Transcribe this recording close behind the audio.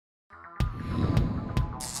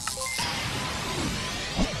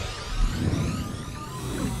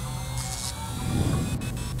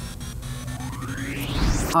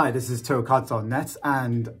Hi, this is TotalCards.net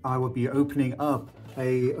and I will be opening up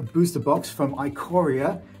a booster box from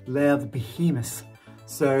Ikoria, Lair the Behemoth.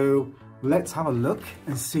 So let's have a look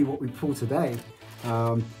and see what we pull today.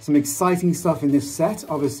 Some exciting stuff in this set,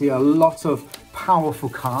 obviously a lot of powerful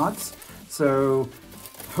cards. So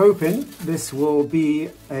hoping this will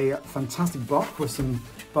be a fantastic box with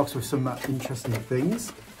some interesting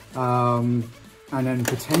things. And then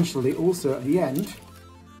potentially also at the end,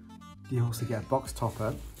 you also get a box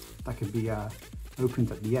topper that can be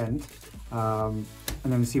opened at the end, and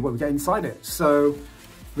then we see what we get inside it. So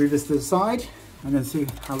move this to the side and then see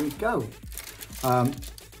how we go.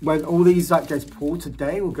 When all these that gets pulled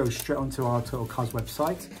today, we'll go straight onto our Total Cards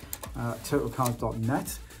website,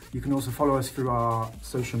 TotalCards.net. You can also follow us through our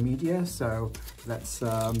social media. So let's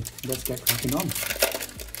get cracking on.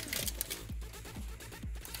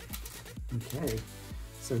 Okay,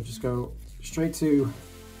 so just go straight to.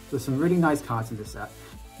 There's some really nice cards in this set.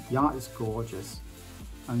 The art is gorgeous.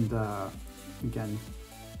 And again,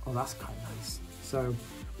 oh, that's quite nice. So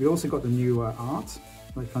we also got the new art,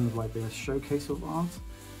 like kind of like the showcase of art.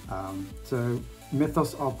 So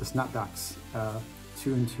Mythos of the Snapbacks,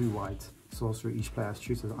 2 and 2 white sorcery. Each player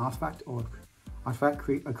chooses an artifact or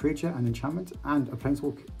a creature, an enchantment, and a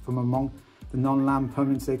planeswalker from among the non-land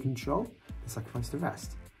permanents they control. They sacrifice the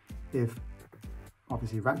rest. If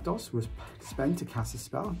obviously Rakdos was spent to cast a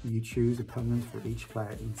spell, you choose a permanent for each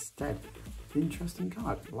player instead. Interesting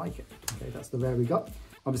card, I like it. Okay, that's the rare we got.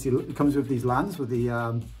 Obviously it comes with these lands, with the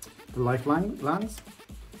lifeline lands,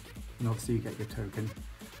 and obviously you get your token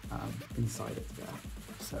inside it there.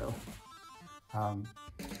 So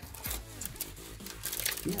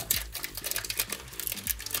yeah.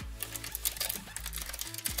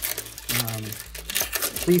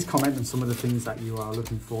 Please comment on some of the things that you are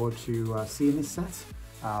looking forward to see in this set.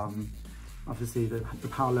 Obviously the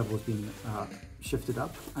power level has been shifted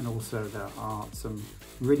up, and also there are some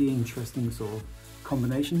really interesting sort of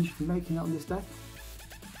combinations you can make out of this deck,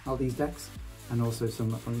 out of these decks, and also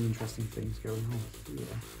some really interesting things going on here.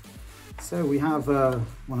 So we have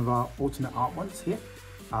one of our alternate art ones here,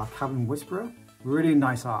 Cavern Whisperer. Really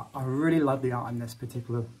nice art. I really love the art on this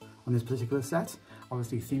particular set.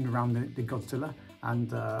 Obviously themed around the Godzilla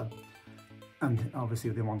and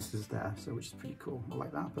obviously the monsters there, so which is pretty cool. I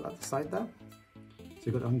like that. Put that aside there. So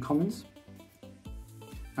we've got uncommons,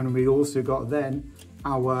 and we also got then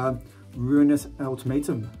our Ruinous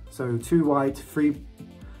Ultimatum. So 2 white, 3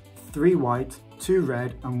 white, 2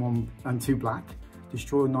 red, and 2 black.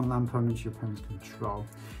 Destroy non-land permanents your opponents control.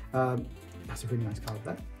 That's a really nice card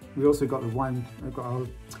there. We also got our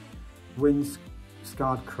Wind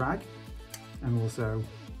Scarred Crag, and also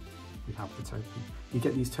we have the token. You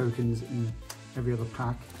get these tokens in every other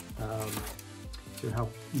pack to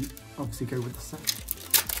help you obviously go with the set.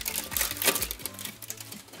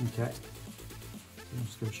 Okay, so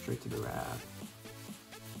let's go straight to the rare.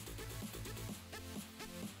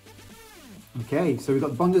 Okay, so we've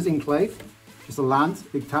got Bonder's Enclave, just a land.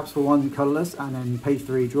 It taps for 1 colorless and then pay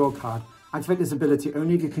 3, draw a card. Activate this ability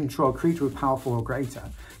only if you control a creature with power 4 or greater.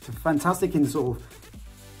 So fantastic in sort of,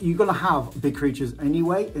 you're going to have big creatures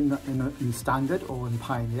anyway in standard or in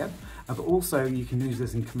Pioneer, but also you can use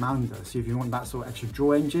this in Commander. So if you want that sort of extra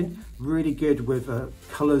draw engine, really good with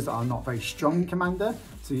colors that are not very strong in Commander.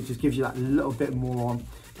 So it just gives you that little bit more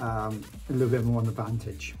an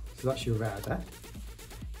advantage. So that's your rare there.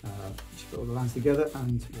 Just put all the lands together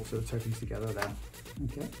and also the tokens together there.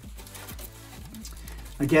 Okay.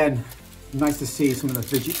 Again, nice to see some of the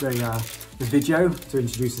video to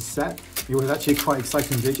introduce the set. It was actually a quite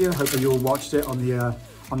exciting video. Hope that you all watched it on the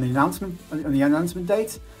announcement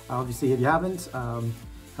date. Obviously, if you haven't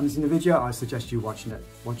seen the video, I suggest you watch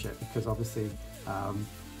it because obviously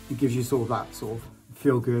it gives you sort of that sort of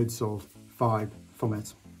feel good sort of vibe from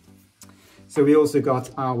it. So we also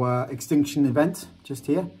got our extinction event just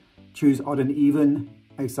here. Choose odd and even.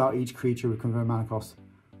 Exile each creature with convert mana cost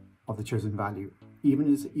of the chosen value.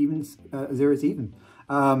 Even is even, 0 is even.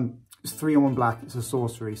 It's 3 and 1 black, it's a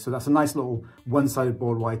sorcery. So that's a nice little one-sided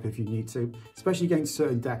board wipe if you need to, especially against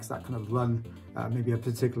certain decks that kind of run maybe a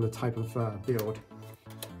particular type of build.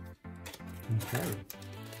 Okay.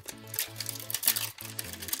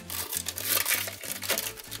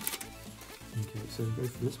 Okay, so we go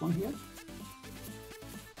for this one here.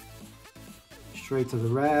 Straight to the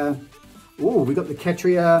rare. Oh, we got the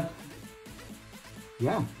Ikoria.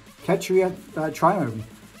 Yeah. Ikoria Triome.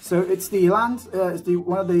 So it's the land, it's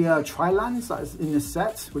one of the tri-lands that is in this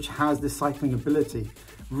set, which has this cycling ability.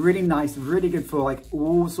 Really nice, really good for like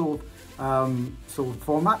all sort of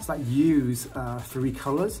formats that use 3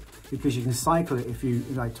 colors, because you can cycle it if you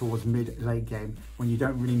like towards mid-late game when you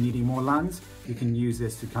don't really need any more lands. You can use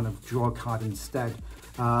this to kind of draw a card instead.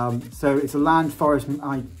 So it's a land, forest,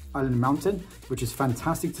 island, mountain, which is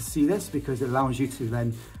fantastic to see this because it allows you to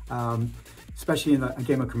then, especially in a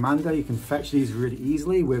game of Commander, you can fetch these really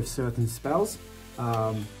easily with certain spells.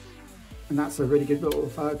 And that's a really good little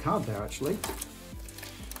card there, actually.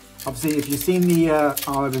 Obviously, if you've seen our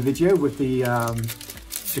other video with the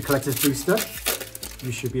collector's booster,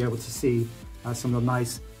 you should be able to see some of the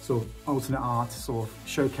nice sort of alternate art, sort of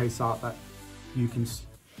showcase art that you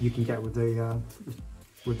can get with the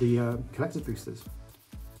collector's boosters.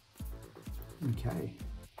 Okay,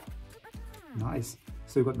 nice.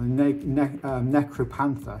 So we've got the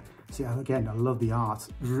Necropanther. See, again, I love the art.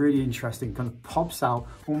 Really interesting. Kind of pops out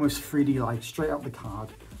almost 3D like straight up the card.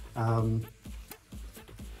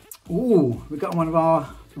 Oh, we've got one of our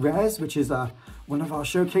rares, which is one of our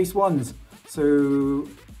showcase ones. So,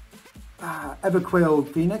 Everquail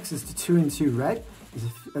Phoenix is the 2/2 red. It's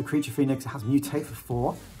a creature Phoenix that has mutate for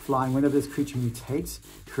 4. Flying, whenever this creature mutates,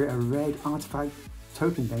 create a red artifact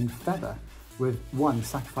token named Feather. With 1,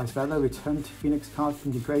 sacrifice Feather, return to Phoenix card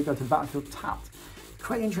from your graveyard to the battlefield tapped.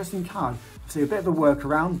 Quite interesting card. Obviously a bit of a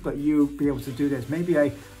workaround, but you'll be able to do this. Maybe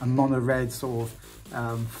a mono red sort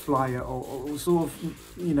of flyer or sort of,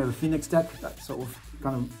 you know, the Phoenix deck that sort of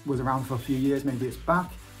kind of was around for a few years. Maybe it's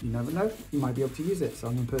back. You never know. You might be able to use it. So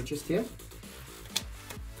I'm going to purchase here.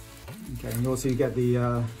 Okay, and also you get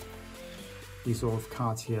the these sort of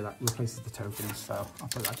cards here that replaces the tokens. So I'll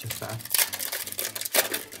put that just there.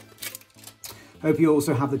 Hope you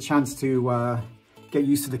also have the chance to get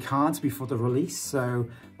used to the cards before the release. So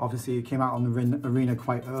obviously it came out on the arena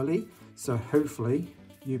quite early. So hopefully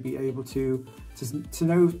you'll be able to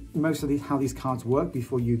know most of how these cards work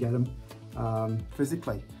before you get them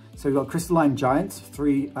physically. So we've got Crystalline Giant,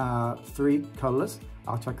 3 colorless,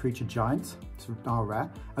 artifact creature giant, so our rare.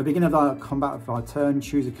 At the beginning of our combat of our turn,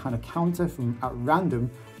 choose a kind of counter from at random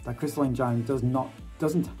that Crystalline Giant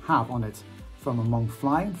doesn't have on it from among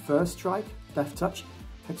flying, first strike, death touch,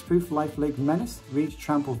 hexproof, lifelink, menace, reach,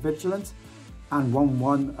 trample, vigilance, and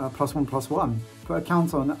 1/1 +1/+1. Put a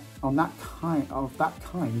counter on that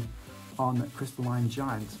kind on Crystalline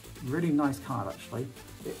Giant. Really nice card, actually.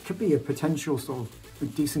 It could be a potential sort of a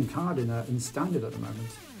decent card in standard at the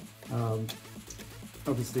moment.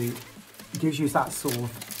 Obviously, it gives you that sort of,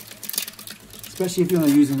 especially if you're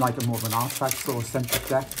using like a more of an artifact sort of centric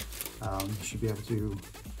deck, you should be able to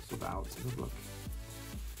sort that out. Have a look.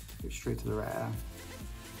 Go straight to the rare.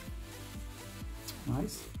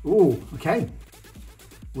 Nice. Oh, okay.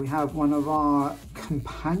 We have one of our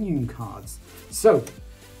companion cards. So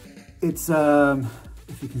it's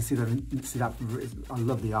if you can see that, I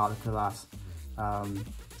love the art of that.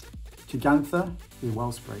 Gigantha, the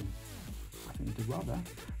Wellspring. I think you did well there.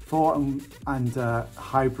 4 and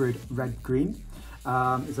hybrid red-green.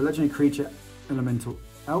 It's a legendary creature, elemental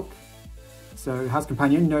elk. So it has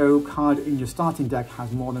companion. No card in your starting deck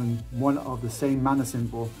has more than one of the same mana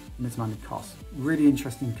symbol in its mana cost. Really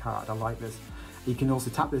interesting card. I like this. You can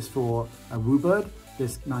also tap this for a Woo Bird.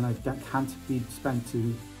 This mana can't be spent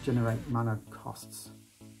to generate mana costs.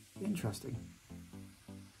 Interesting.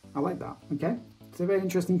 I like that. Okay, it's a very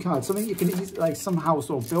interesting card. Something you can like somehow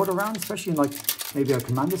sort of build around, especially in like maybe a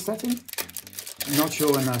commander setting. I'm not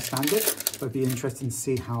sure in a standard, but it'd be interesting to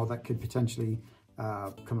see how that could potentially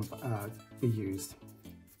be used.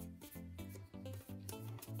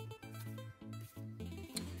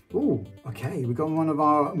 Oh, okay, we got one of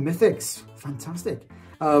our mythics. Fantastic.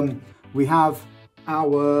 We have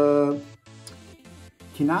our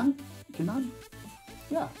Kinan?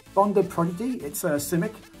 Yeah, Bonder Prodigy. It's a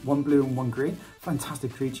Simic, 1 blue and 1 green.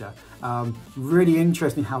 Fantastic creature. Really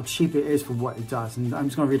interesting how cheap it is for what it does. And I'm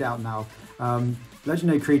just going to read it out now.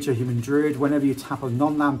 Legendary creature, human druid. Whenever you tap a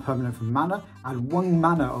non-land permanent from mana, add 1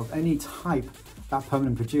 mana of any type that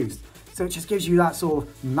permanent produced. So it just gives you that sort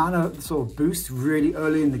of mana sort of boost really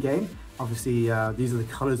early in the game. Obviously, these are the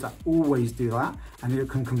colors that always do that, and it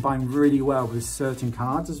can combine really well with certain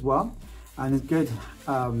cards as well. And it's good,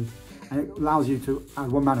 and it allows you to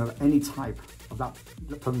add 1 mana of any type of that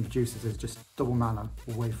permanent produces. Is just double mana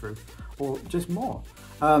all the way through, or just more.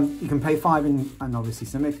 You can pay 5 and obviously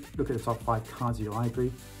Simic. Look at the top 5 cards of your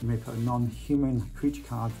library. You may put a non-human creature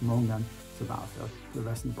card from among them to the battlefield. The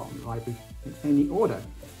rest in the bottom of the library in any order.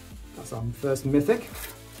 That's our first mythic.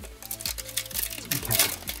 Okay.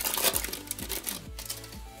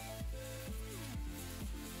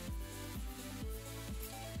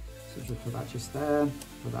 So just put that just there.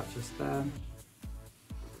 Put that just there.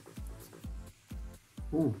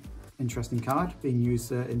 Ooh, interesting card being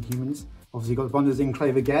used in humans. Obviously got the Bonder's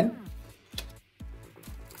Enclave again.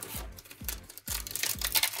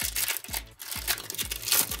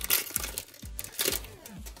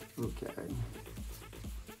 Okay.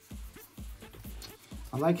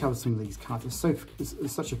 I like how some of these cards are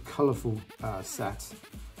it's such a colourful set.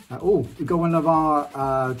 Oh, we got one of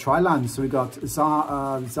our Tri-lands. So we got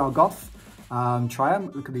Zargoth,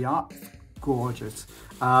 Triumph. Look at the art, gorgeous.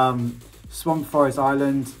 Swamp Forest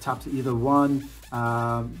Island, tap to either one,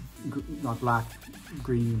 not black,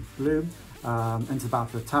 green, blue. Enter the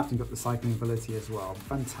battlefield tapped and got the cycling ability as well.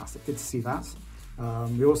 Fantastic, good to see that.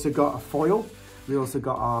 We also got a foil. We also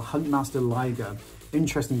got our Huntmaster Liger.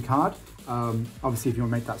 Interesting card. Obviously, if you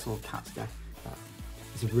want to make that sort of cat deck,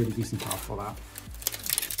 it's a really decent card for that.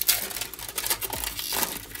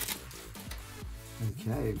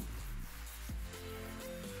 Okay.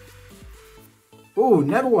 Oh,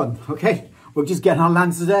 never one. Okay, we're just getting our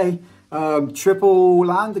lands today. Triple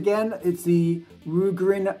land again. It's the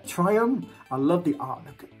Rugrin Triumph. I love the art.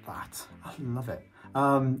 Look at that. I love it.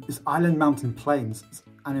 It's Island Mountain Plains,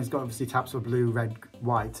 and it's got obviously taps for blue, red,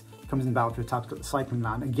 white. Comes in battle for taps, got the cycling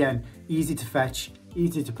land. Again, easy to fetch,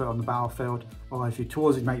 easy to put on the battlefield. Or if you're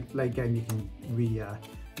towards the late game,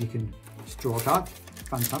 you can just draw a card.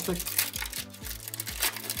 Fantastic.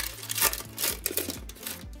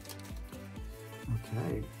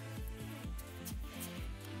 Okay.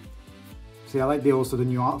 See, I like also the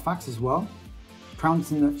new artifacts as well.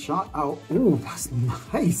 Prancing Shark. Oh, ooh, that's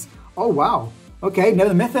nice. Oh wow. Okay, no,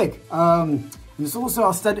 the mythic. And there's also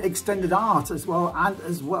our extended art as well, and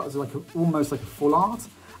as well as like almost like a full art,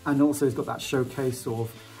 and also it's got that showcase sort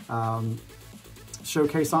of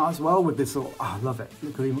showcase art as well with this sort of, oh, I love it.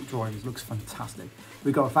 Look at the drawings, looks fantastic.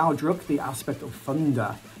 We've got Valdruk, the aspect of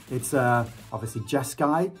thunder. It's obviously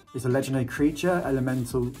Jeskai. It's a legendary creature,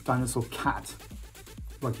 elemental dinosaur cat.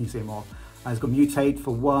 Well, can you see more? It's got mutate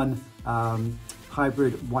for 1.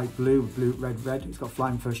 Hybrid white blue, blue red red. It's got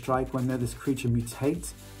flying first strike. When this creature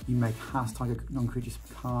mutates, you make target non-creature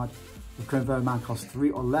card with convert mana cost 3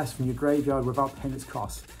 or less from your graveyard without paying its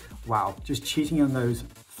cost. Wow, just cheating on those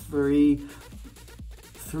three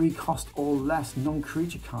cost or less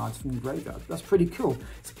non-creature cards from your graveyard. That's pretty cool.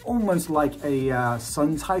 It's almost like a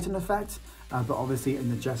Sun Titan effect, but obviously in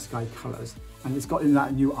the Jeskai colors. And it's got in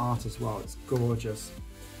that new art as well. It's gorgeous.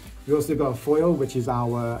 We also got a foil, which is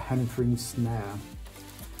our Henpring Snare.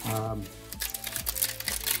 I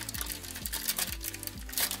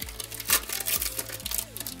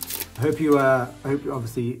hope you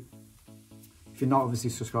obviously, if you're not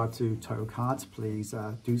obviously subscribed to Total Cards, please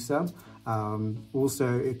do so.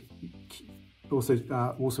 Also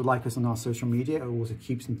like us on our social media. It also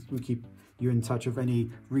we keep you in touch with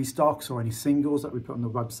any restocks or any singles that we put on the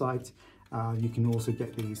website. You can also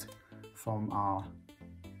get these from our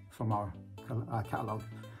catalogue.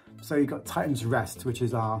 So you've got Titan's Rest, which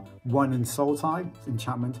is our 1 in Soul Tie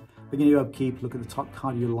enchantment. Beginning your upkeep, look at the top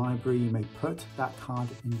card of your library. You may put that card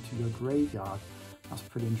into your graveyard. That's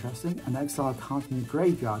pretty interesting. An exile card from your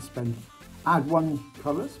graveyard. Add 1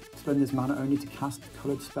 colors. Spend this mana only to cast a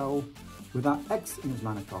colored spell without X in its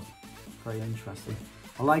mana cost. Very interesting.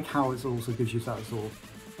 I like how it also gives you that sort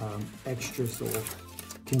of extra sort of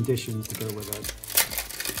conditions to go with it.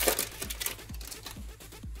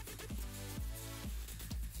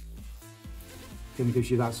 It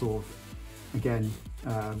gives you that sort of, again,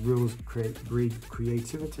 rules breed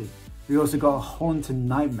creativity. We also got a Haunted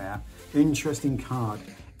Nightmare. Interesting card.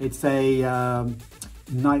 It's a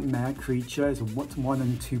nightmare creature. It's a 1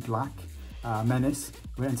 and 2 black menace.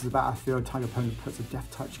 When it enters the battlefield, target opponent puts a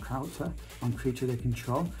death touch counter on creature they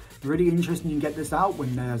control. Really interesting. You can get this out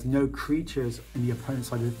when there's no creatures in the opponent's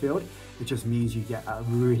side of the field. It just means you get a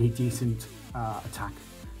really decent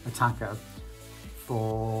attacker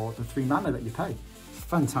for the 3 mana that you pay.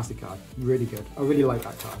 Fantastic card, really good. I really like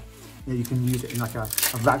that card. You can use it in like a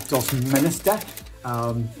Rakdos Menace deck.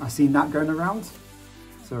 I've seen that going around,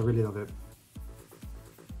 so I really love it.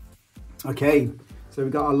 Okay, so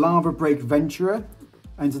we've got a Lava Break Venturer.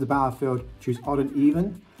 Enter the battlefield, choose odd and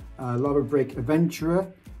even. Lava Break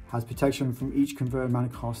Adventurer has protection from each converted mana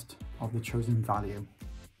cost of the chosen value.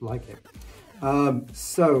 Like it.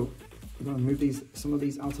 So we're going to move some of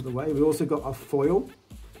these out of the way. We also got a foil.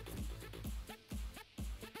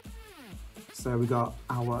 So we got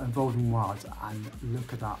our Evolving Wilds, and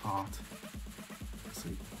look at that art. It's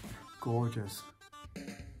gorgeous.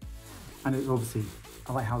 And it's obviously,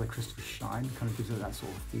 I like how the crystals shine, kind of gives it that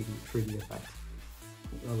sort of 3D effect.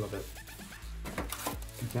 I love it.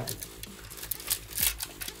 Okay.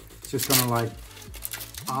 It's just kind of like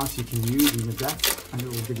art you can use in the deck, and it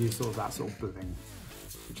will give you sort of that sort of bling,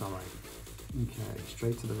 which I like. Okay,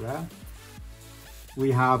 straight to the rare.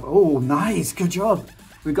 We have, oh, nice, good job.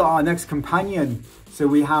 We got our next companion. So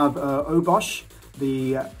we have Obosh,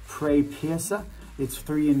 the Prey Piercer. It's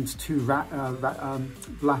 3 and 2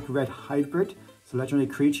 black-red hybrid. It's a legendary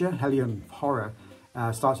creature, Hellion Horror.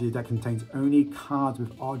 Starts with your deck contains only cards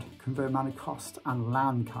with odd convert mana cost and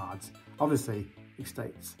land cards. Obviously,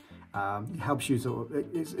 estates. It helps you sort of,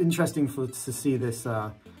 it's interesting to see this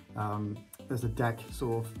as a deck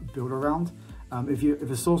sort of build around. If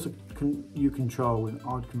a source you control with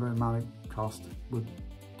odd convert mana cost would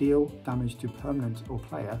deal damage to permanent or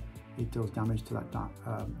player, it deals damage to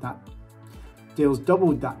that deals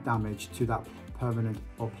double that damage to that permanent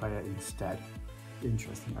or player instead.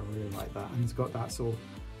 Interesting, I really like that. And it's got that sort of,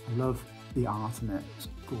 I love the art in it, it's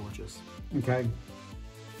gorgeous. Okay,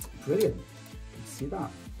 brilliant, you can see that.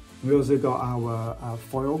 We also got our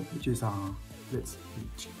foil, which is our Blitz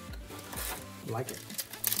Leech. Like it.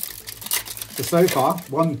 So far,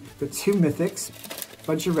 the 2 mythics,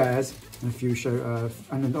 bunch of rares, and a few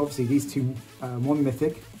and then obviously these 2, 1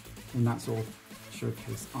 mythic, and that sort of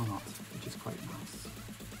showcase art, which is quite nice.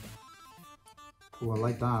 Oh, I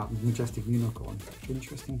like that, Majestic Unicorn,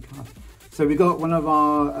 interesting card. So we got one of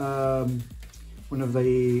our, one of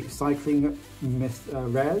the cycling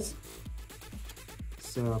rares.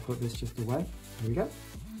 So I'll put this just away, here we go.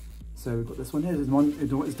 So we've got this one here,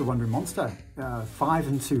 it's the Wandering Monster, 5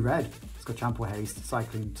 and 2 red. It's got Trample Haste,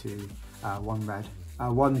 cycling to 1 red.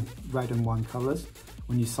 1 red and 1 colours.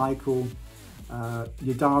 When you cycle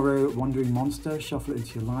Yadaro Wandering Monster, shuffle it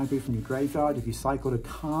into your library from your graveyard. If you cycled a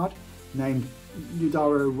card named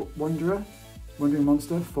Yadaro Wandering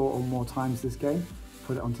Monster 4 or more times this game,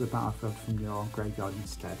 put it onto the battlefield from your graveyard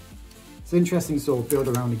instead. It's an interesting sort of build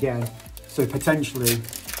around again. So potentially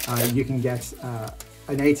you can get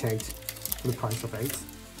an 8/8 for the price of 8,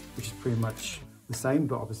 which is pretty much the same,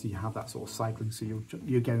 but obviously you have that sort of cycling, so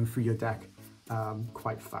you're going through your deck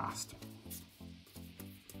quite fast.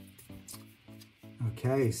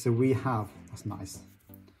 Okay, so we have, that's nice.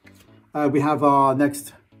 We have our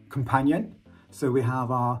next companion. So we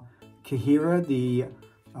have our Ikoria, the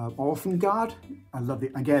Orphan Guard. I love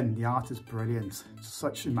it. Again, the art is brilliant.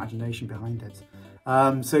 Such imagination behind it.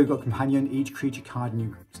 So we've got companion. Each creature card in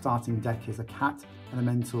your starting deck is a cat,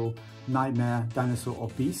 elemental, nightmare, dinosaur, or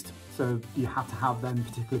beast. So you have to have them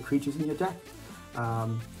particular creatures in your deck.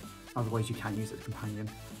 Otherwise, you can't use it as companion.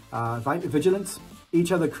 Vigilance.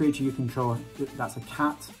 Each other creature you control, that's a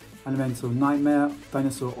cat, elemental, nightmare,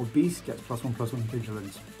 dinosaur, or beast, gets +1/+1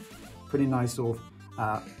 vigilance. Pretty nice sort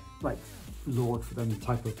of like lord for them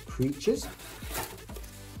type of creatures.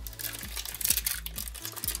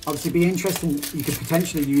 Obviously, be interesting. You could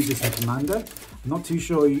potentially use this in Commander. I'm not too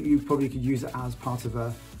sure. You probably could use it as part of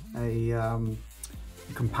a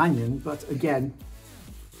companion, but again,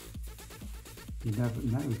 you never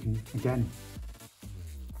know. You can, again,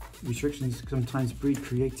 restrictions sometimes breed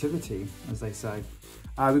creativity, as they say.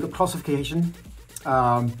 We've got classification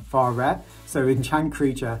for our rare. So enchant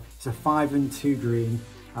creature, it's a 5 and 2 green.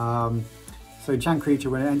 So enchant creature,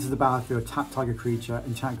 when it enters the battlefield, tap target creature.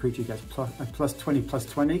 Enchant creature gets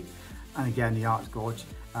 +20/+20. And again, the art's gorgeous.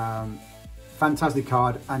 Fantastic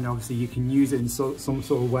card, and obviously you can use it in some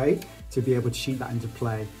sort of way to be able to cheat that into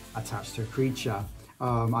play attached to a creature.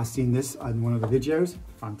 I've seen this in one of the videos.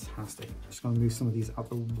 Fantastic. Just going to move some of these out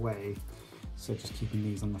the way. So just keeping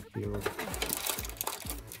these on the field.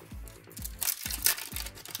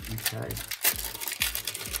 Okay.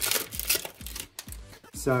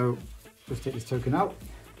 So let's take this token out.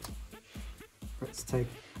 Let's take,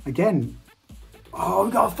 again, oh,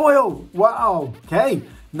 we got a foil. Wow. Okay,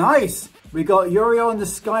 nice. We got Uriel and the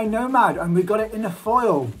Sky Nomad, and we got it in a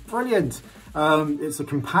foil. Brilliant. It's a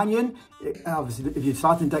companion. Obviously, if your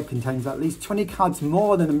starting deck contains at least 20 cards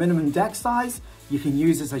more than the minimum deck size, you can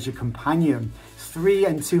use this as your companion. 3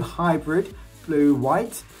 and 2 hybrid,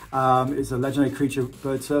 blue-white. It's a legendary creature,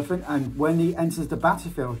 bird serpent, and when he enters the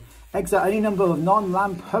battlefield, exile any number of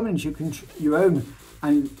non-land permanents you own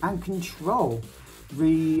and control.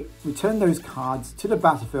 Return those cards to the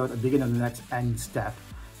battlefield and begin on the next end step.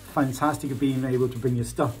 Fantastic of being able to bring your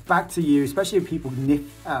stuff back to you, especially if people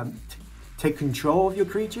take control of your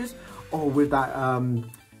creatures, or with that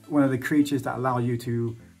one of the creatures that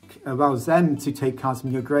allows them to take cards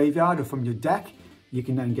from your graveyard or from your deck. You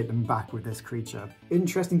can then get them back with this creature.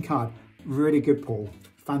 Interesting card, really good pull.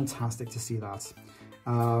 Fantastic to see that.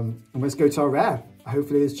 And let's go to our rare.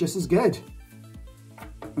 Hopefully it's just as good.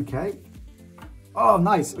 Okay. Oh,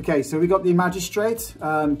 nice. Okay, so we got the Magistrate.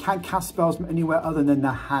 Can't cast spells from anywhere other than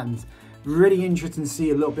their hand. Really interesting to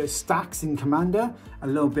see a little bit of stacks in Commander, a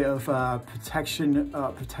little bit of protection,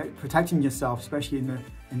 protecting yourself, especially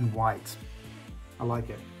in white. I like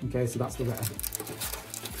it. Okay, so that's the rare.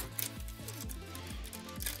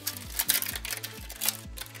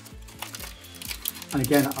 And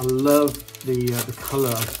again, I love the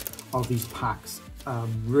color of these packs.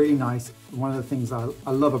 Really nice. One of the things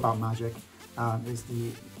I love about Magic is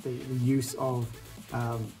the use of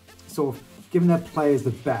sort of giving their players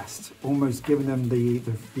the best, almost giving them the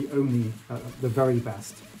very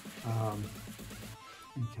best.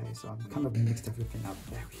 Okay, so I've kind of mixed everything up.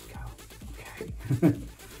 There we go. Okay.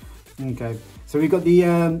 Okay, so we've got the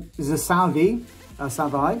there's a Salvi.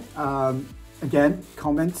 Again,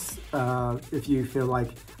 comments if you feel like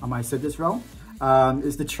I might have said this wrong.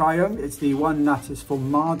 It's the Triumph. It's the one that is for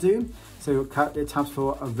Mardu. So it taps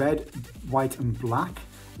for a red, white, and black.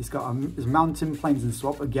 It's got it's mountain, plains, and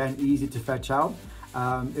swap. Again, easy to fetch out.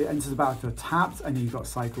 It enters the battlefield tapped, and you've got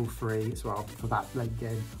cycle 3 as well for that late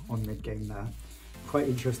game or mid game there. Quite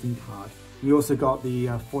interesting card. We also got the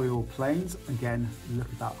foil plains. Again, look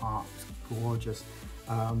at that art. It's gorgeous.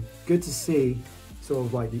 Good to see sort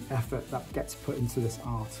of like the effort that gets put into this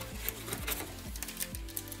art.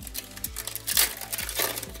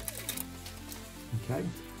 Okay,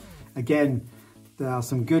 again, there are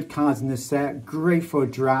some good cards in this set, great for a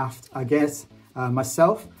draft. I guess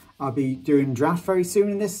myself, I'll be doing draft very soon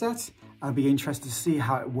in this set. I'll be interested to see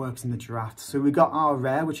how it works in the draft. So we got our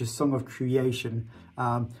rare, which is Song of Creation.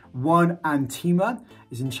 One Antima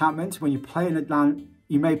is enchantment. When you play in a land,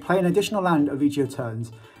 you may play an additional land of each of your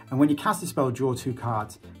turns. And when you cast a spell, draw 2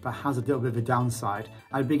 cards, but has a little bit of a downside.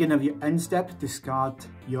 At the beginning of your end step, discard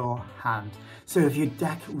your hand. So if your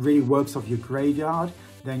deck really works off your graveyard,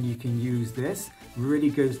 then you can use this. Really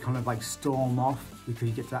good kind of like storm off, because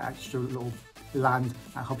you get that extra little land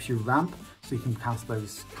that helps you ramp, so you can cast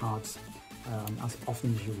those cards as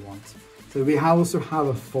often as you want. So we also have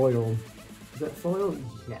a foil. Is that foil?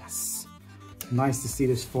 Yes. Nice to see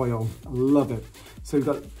this foil. I love it. So we've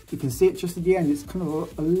got, you can see it just at the end, it's kind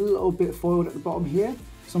of a little bit foiled at the bottom here.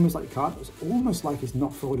 It's almost like the card, it's almost like it's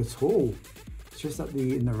not foiled at all. It's just at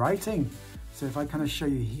in the writing. So if I kind of show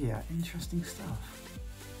you here, interesting stuff.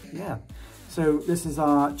 Yeah. So this is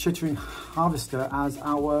our Chittering Harvester as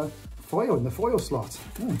our foil in the foil slot.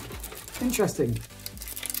 Interesting.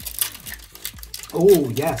 Oh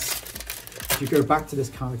yes. If you go back to this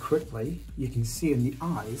card quickly, you can see in the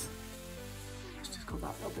eyes, it's just got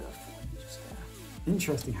that little bit of foil just there.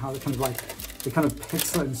 Interesting how they kind of pick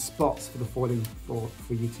certain spots for the foiling for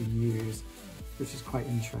you to use, which is quite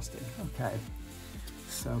interesting. Okay,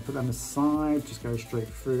 so put them aside, just go straight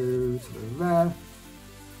through to the rare.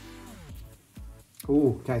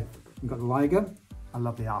 Oh, okay, we've got the Liger. I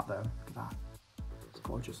love the art though, look at that, it's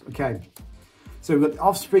gorgeous. Okay, so we've got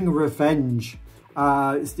Offspring of Revenge.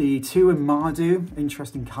 It's the 2 in Mardu,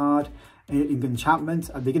 interesting card. In enchantment,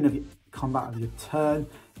 at the beginning of your combat of your turn,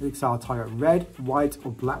 exile a target red, white,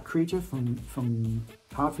 or black creature from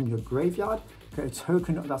your graveyard. Create a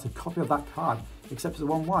token that's a copy of that card, accepts a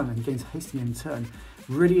 1/1 and gains hasting in turn.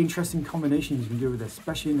 Really interesting combinations you can do with this,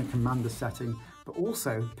 especially in the commander setting, but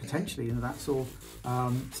also potentially in that sort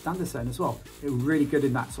of standard setting as well. It's really good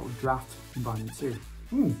in that sort of draft environment too.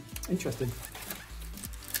 Interesting.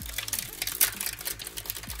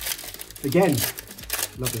 Again,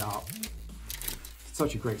 love the art.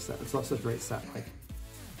 Such a great set. It's such a great set. Like,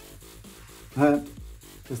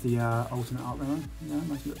 there's the alternate art there. Yeah,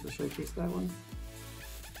 nice look at the showcase there one.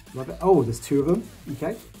 Love it. Oh, there's 2 of them.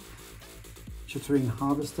 Okay. Chittering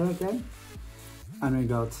Harvester again, and we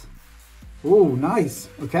got. Oh, nice.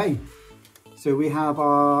 Okay. So we have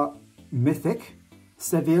our Mythic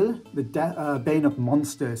Seville, the Bane of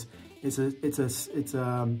Monsters. It's a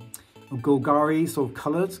Golgari sort of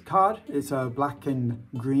coloured card. It's a black and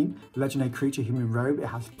green legendary creature, human robe. It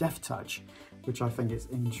has Death Touch, which I think is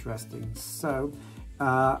interesting. So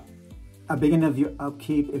at the beginning of your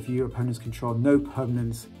upkeep, if your opponents control no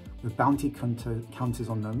permanents with bounty counters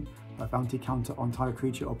on them, a bounty counter on target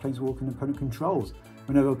creature or planeswalker an opponent controls.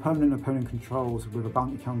 Whenever a permanent opponent controls with a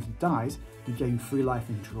bounty counter dies, you gain 3 life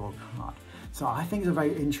and draw a card. So I think it's a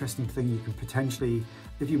very interesting thing you can potentially,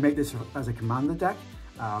 if you make this as a commander deck,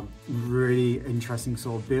 really interesting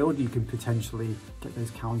sort of build. You can potentially get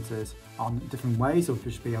those counters on different ways, or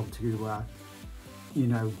just be able to, you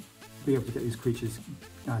know, be able to get these creatures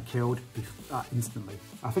killed instantly.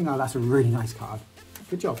 I think that's a really nice card.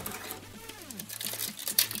 Good job.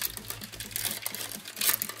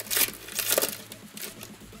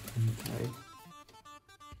 Okay,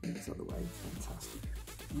 this other way, fantastic.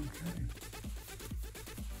 Okay.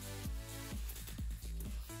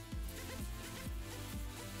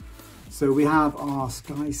 So we have our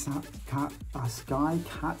Sky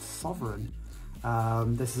Cat Sovereign.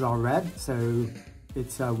 This is our red, so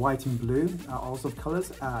It's white and blue, also of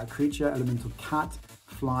colors. Creature, elemental cat,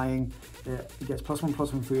 flying. It gets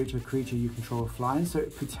 +1/+1 for each creature you control flying. So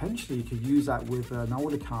potentially you could use that with an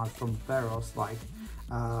older card from Theros, like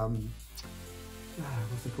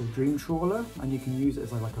what's it called, Dream Trawler, and you can use it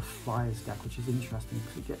as like a flyers deck, which is interesting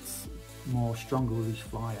because it gets more stronger with each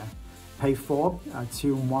flyer. Pay 4,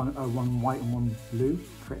 2 and 1, 1 white and 1 blue.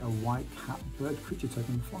 Create a white cat bird creature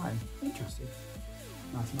token flying. Interesting.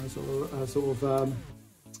 That's a nice little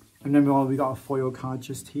and then we got a foil card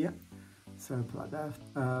just here. So put that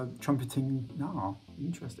there. Trumpeting. No,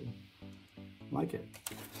 interesting. Like it.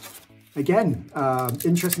 Again,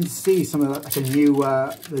 interesting to see some of like the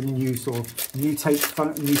new sort of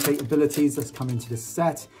mutate abilities that's come into the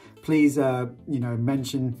set. Please, you know,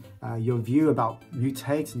 mention your view about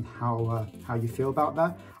mutate and how you feel about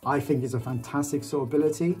that. I think it's a fantastic sort of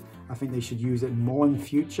ability. I think they should use it more in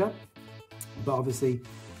future. But obviously,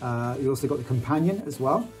 you also got the companion as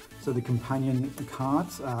well. So the companion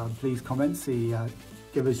cards, please comment,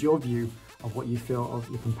 give us your view of what you feel of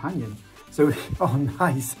your companion. So, oh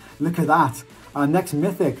nice, look at that. Next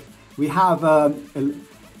mythic, we have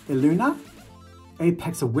Illuna,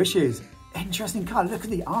 Apex of Wishes. Interesting card, look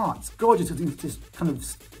at the art, it's gorgeous. It just kind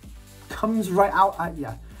of comes right out at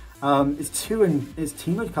you. It's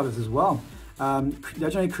team mode colors as well.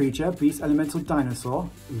 Legendary creature, beast, elemental, dinosaur,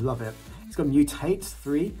 love it. It's got mutate,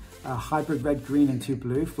 3, hybrid red, green and 2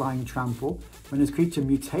 blue, flying trample. When this creature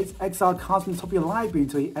mutates, exile cards from the top of your library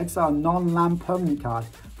until you exile a non-land permanent card.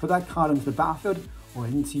 Put that card onto the battlefield or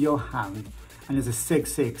into your hand. And it's a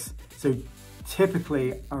 6/6. So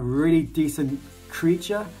typically a really decent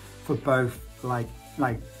creature for both like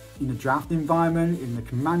in the draft environment, in the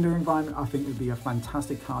commander environment. I think it would be a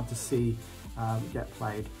fantastic card to see get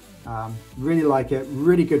played. Really like it,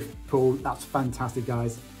 really good pull. That's fantastic,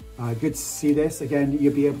 guys. Good to see this. Again,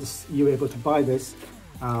 you'll be able to buy this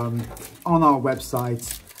on our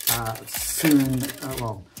website soon.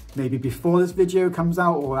 Well, maybe before this video comes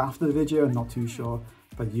out or after the video, I'm not too sure,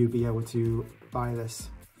 but you'll be able to buy this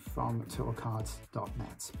from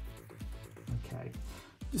totalcards.net. Okay,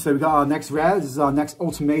 so we got our next rare. This is our next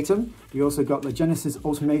ultimatum. We also got the Genesis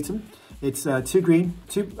ultimatum. It's 2 green,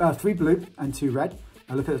 3 blue and 2 red.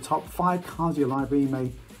 And look at the top 5 cards of your library. You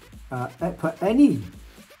may put any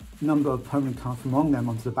number of permanent cards from among them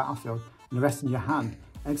onto the battlefield and the rest in your hand.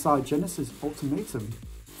 Exile Genesis ultimatum.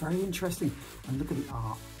 Very interesting. And look at the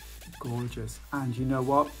art. Gorgeous. And you know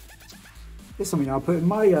what? It's something I'll put in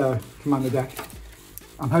my commander deck.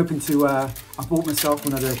 I'm hoping to, I bought myself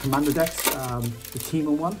one of the commander decks, the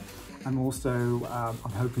Teamer one. And also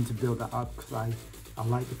I'm hoping to build that up because I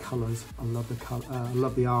like the colors. I love the color, I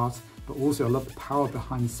love the art, but also I love the power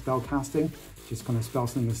behind spell casting. Just kind of spell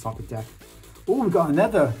something and start the deck. Oh, we've got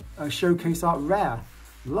another showcase art rare.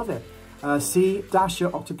 Love it. Sea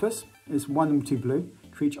Dasher Octopus is 1 and 2 blue.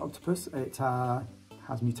 Creature Octopus. It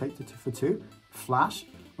has mutated for 2. Flash.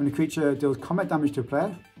 When a creature deals combat damage to a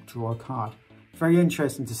player, draw a card. Very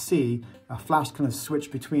interesting to see a Flash kind of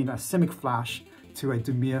switch between a Simic Flash to a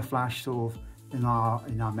Dimir Flash sort of in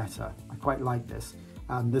our meta. I quite like this.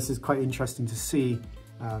 This is quite interesting to see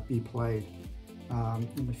be played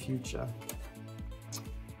in the future.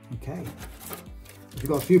 Okay, we've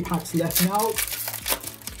got a few packs left now.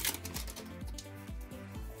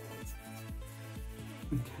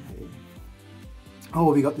 Okay.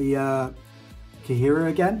 Oh, we got the Ikoria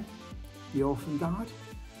again, the Orphan Guard.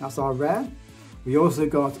 That's our rare. We also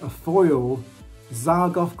got a foil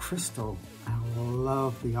Zargoth Crystal. I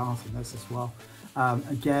love the art on this as well.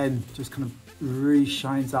 Again, just kind of really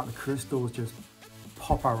shines out. The crystals just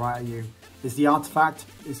pop out right at you. Is the artifact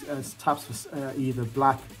is taps for either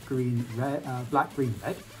black, green, red, black, green,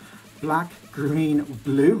 red, black, green,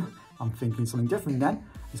 blue. I'm thinking something different then.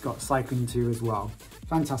 It's got cycling too as well.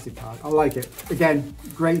 Fantastic card. I like it. Again,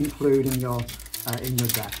 great include in your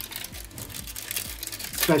deck,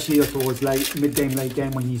 especially towards mid game, late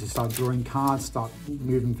game when you need to start drawing cards, start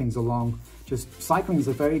moving things along. Just cycling is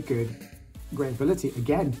a very great ability.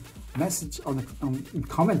 Again, message on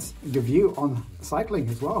comments your view on cycling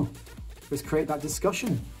as well. Let's create that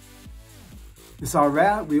discussion. This is our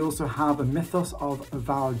rare. We also have a Mythos of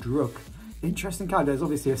Valdruk. Interesting card. There's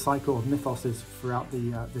obviously a cycle of Mythoses throughout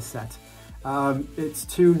the set. It's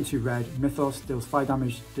 2 and 2 red. Mythos deals 5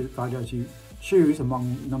 damage as you choose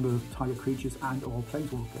among a number of target creatures and or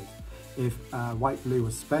planeswalkers. If white blue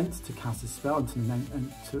was spent to cast a spell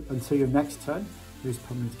until your next turn, those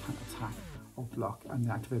permanents can attack or block and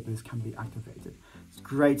the activated can be activated. It's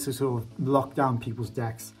great to sort of lock down people's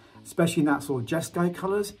decks, especially in that sort of Jeskai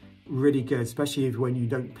colors. Really good, especially when you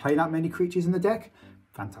don't play that many creatures in the deck.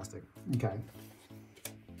 Fantastic. Okay.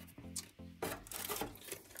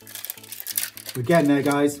 Again there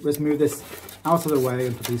guys, let's move this out of the way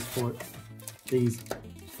and put these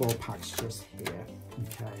four packs just here.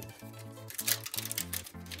 Okay.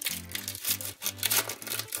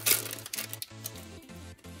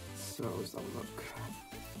 So let's have a look.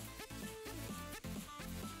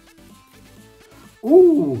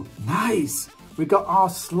 Ooh, nice! We got our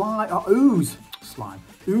ooze.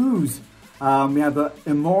 We have the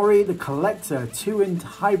Ikoria, the Collector, two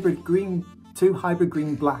hybrid green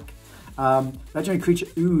black. Legendary creature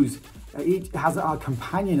ooze. It has our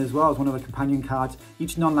companion as well as one of the companion cards.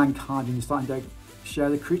 Each non-land card in your starting deck share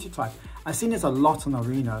the creature type. I've seen this a lot on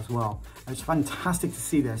Arena as well. It's fantastic to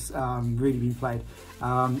see this really being played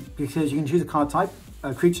because you can choose a card type,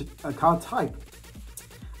 a card type,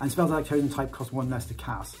 and spells that chosen type cost 1 less to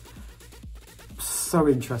cast. So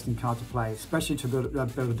interesting card to play, especially to build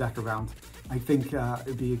a deck around. I think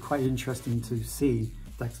it'd be quite interesting to see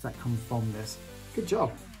decks that come from this. Good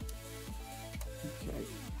job. Okay,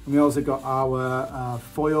 and we also got our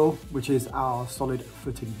foil, which is our solid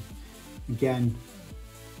footing. Again,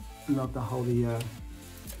 love the whole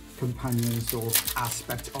companion sort of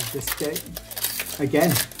aspect of this game. Again,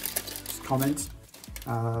 just comment,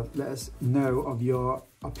 let us know of your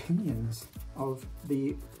opinions of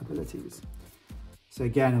the abilities. So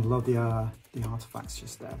again, I love the artifacts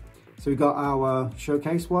just there. So we got our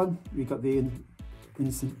showcase one. We got the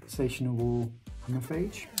Insatiable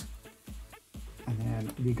Hungerphage. And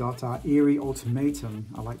then we got our Eerie Ultimatum.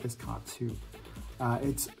 I like this card too.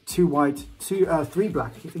 It's 2 white, 3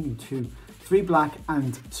 black, I keep thinking 2. 3 black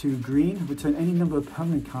and 2 green. Return any number of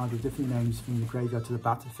permanent cards with different names from the graveyard to the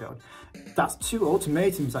battlefield. That's 2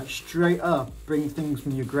 ultimatums that straight up bring things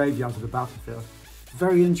from your graveyard to the battlefield.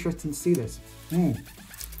 Very interesting to see this.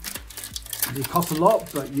 It costs a lot,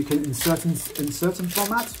 but you can in certain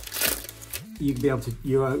formats, you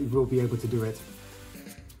will be able to do it.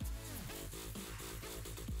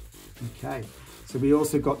 Okay, so we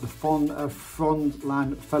also got the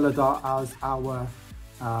Frontland Felidar as our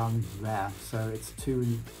rare. So it's 2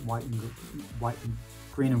 in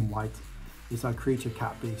green and white. It's our creature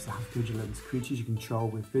cat beast that has vigilance. Creatures you control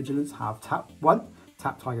with vigilance have tap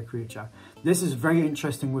target creature. This is very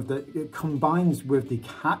interesting with it combines with the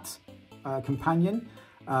cat companion.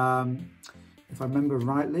 If I remember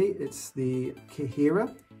rightly, it's the Ikoria,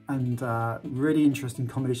 and really interesting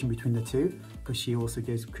combination between the two because she also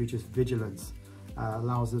gives creatures vigilance,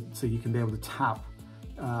 allows it so you can be able to tap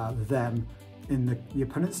them in the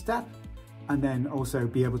opponent's step and then also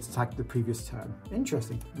be able to attack the previous turn.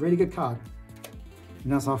 Interesting, really good card.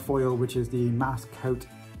 And that's our foil, which is the Mask Coat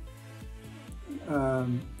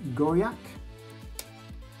Goriak.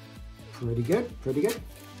 Pretty good, pretty good.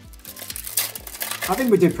 I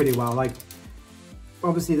think we did pretty well. Like,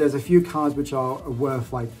 obviously there's a few cards which are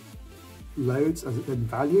worth like loads as in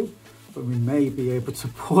value, but we may be able to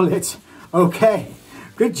pull it. Okay,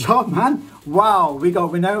 good job, man. Wow, we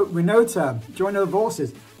got Renota, Join of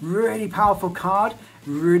Forces. Really powerful card,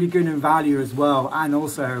 really good in value as well, and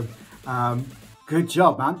also good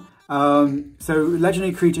job, man. So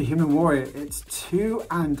legendary creature, human warrior. It's 2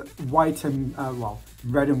 and white and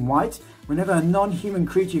red and white. Whenever a non-human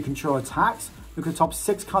creature you control attacks, look at the top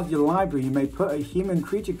 6 cards of your library. You may put a human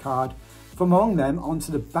creature card from among them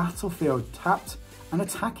onto the battlefield, tapped and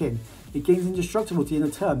attacking. It gains indestructible to the end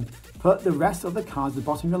of turn. Put the rest of the cards at the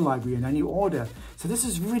bottom of your library in any order. So this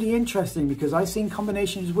is really interesting because I've seen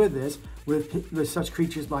combinations with this with such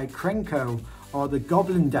creatures like Krenko or the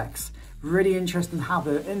Goblin decks. Really interesting to have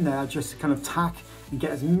it in there just to kind of tack and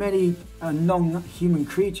get as many non-human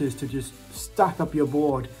creatures to just stack up your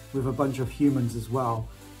board with a bunch of humans as well.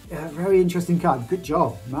 Yeah, very interesting card. Good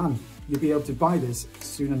job, man. You'll be able to buy this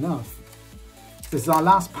soon enough. This is our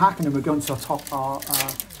last pack, and then we're going to top our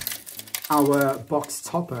box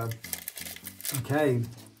topper. Okay.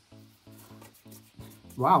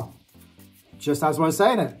 Wow. Just as I was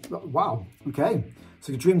saying it. Wow. Okay.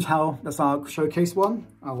 So the Dream Tell, that's our showcase one.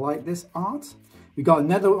 I like this art. We got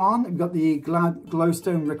another one. We've got the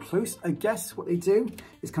Glowstone Recluse. I guess what they do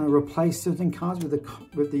is kind of replace certain cards with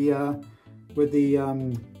the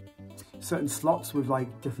certain slots with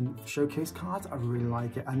like different showcase cards. I really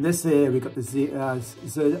like it. And this here we got the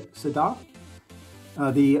Zedar.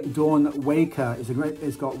 The Dawn Waker is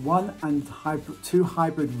it's got 1 and 2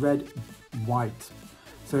 hybrid red white.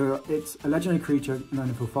 So it's a legendary creature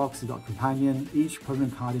known for Fox. It's got a companion. Each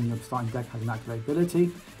permanent card in your starting deck has an activate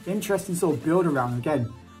ability. Interesting sort of build around.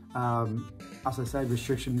 Again, as I said,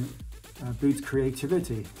 restriction boosts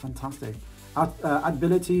creativity. Fantastic.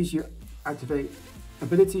 Abilities you activate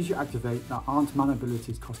that aren't mana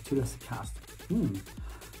abilities cost 2 less to cast.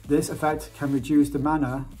 This effect can reduce the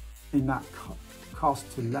mana in that cost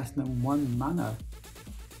to less than 1 mana.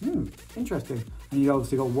 Interesting. And you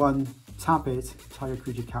obviously got 1 tap it, target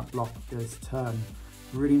creature can't block this turn.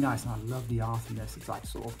 Really nice, and I love the art in this. It's like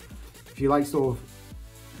sort of, if you like sort of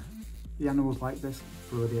the animals like this,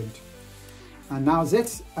 brilliant. And that was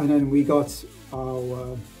it. And then we got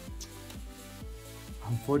our,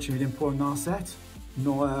 unfortunately we didn't put in our set,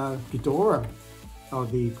 nor Ghidorah, or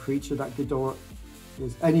the creature that Ghidorah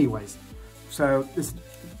is. Anyways, so this,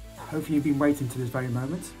 hopefully you've been waiting to this very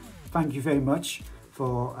moment. Thank you very much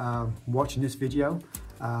for watching this video.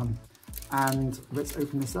 And let's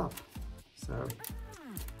open this up. So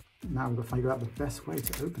now we've got to figure out the best way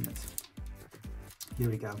to open it. Here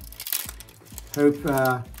we go. Hope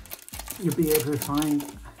you'll be able to find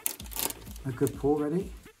a good pull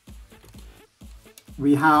ready.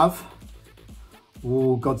 We have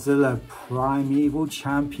Godzilla Primeval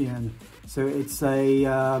Champion. So it's a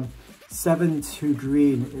 7/2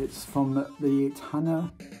 green. It's from the Tanner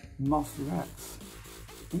Moth Rex.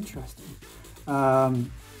 Interesting.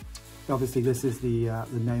 Obviously this is the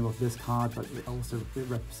name of this card, but it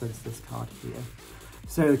represents this card here.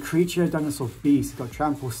 So the creature, dinosaur beast, got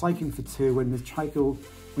trample, cycling for 2. When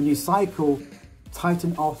you cycle,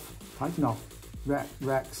 Titan off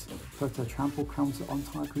Rex, put a trample counter on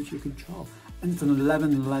target creature you control. And it's an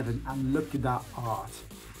 11/11, and look at that art,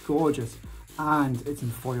 gorgeous. And it's in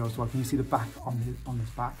foil as well. Can you see the back on this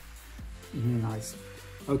back? Really nice.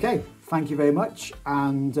 Okay, thank you very much,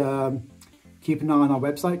 and keep an eye on our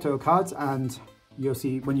website, Total Cards, and you'll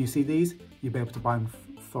see, when you see these, you'll be able to buy them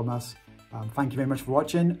from us. Thank you very much for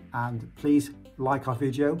watching, and please like our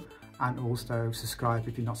video and also subscribe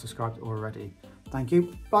if you're not subscribed already. Thank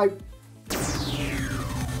you, bye.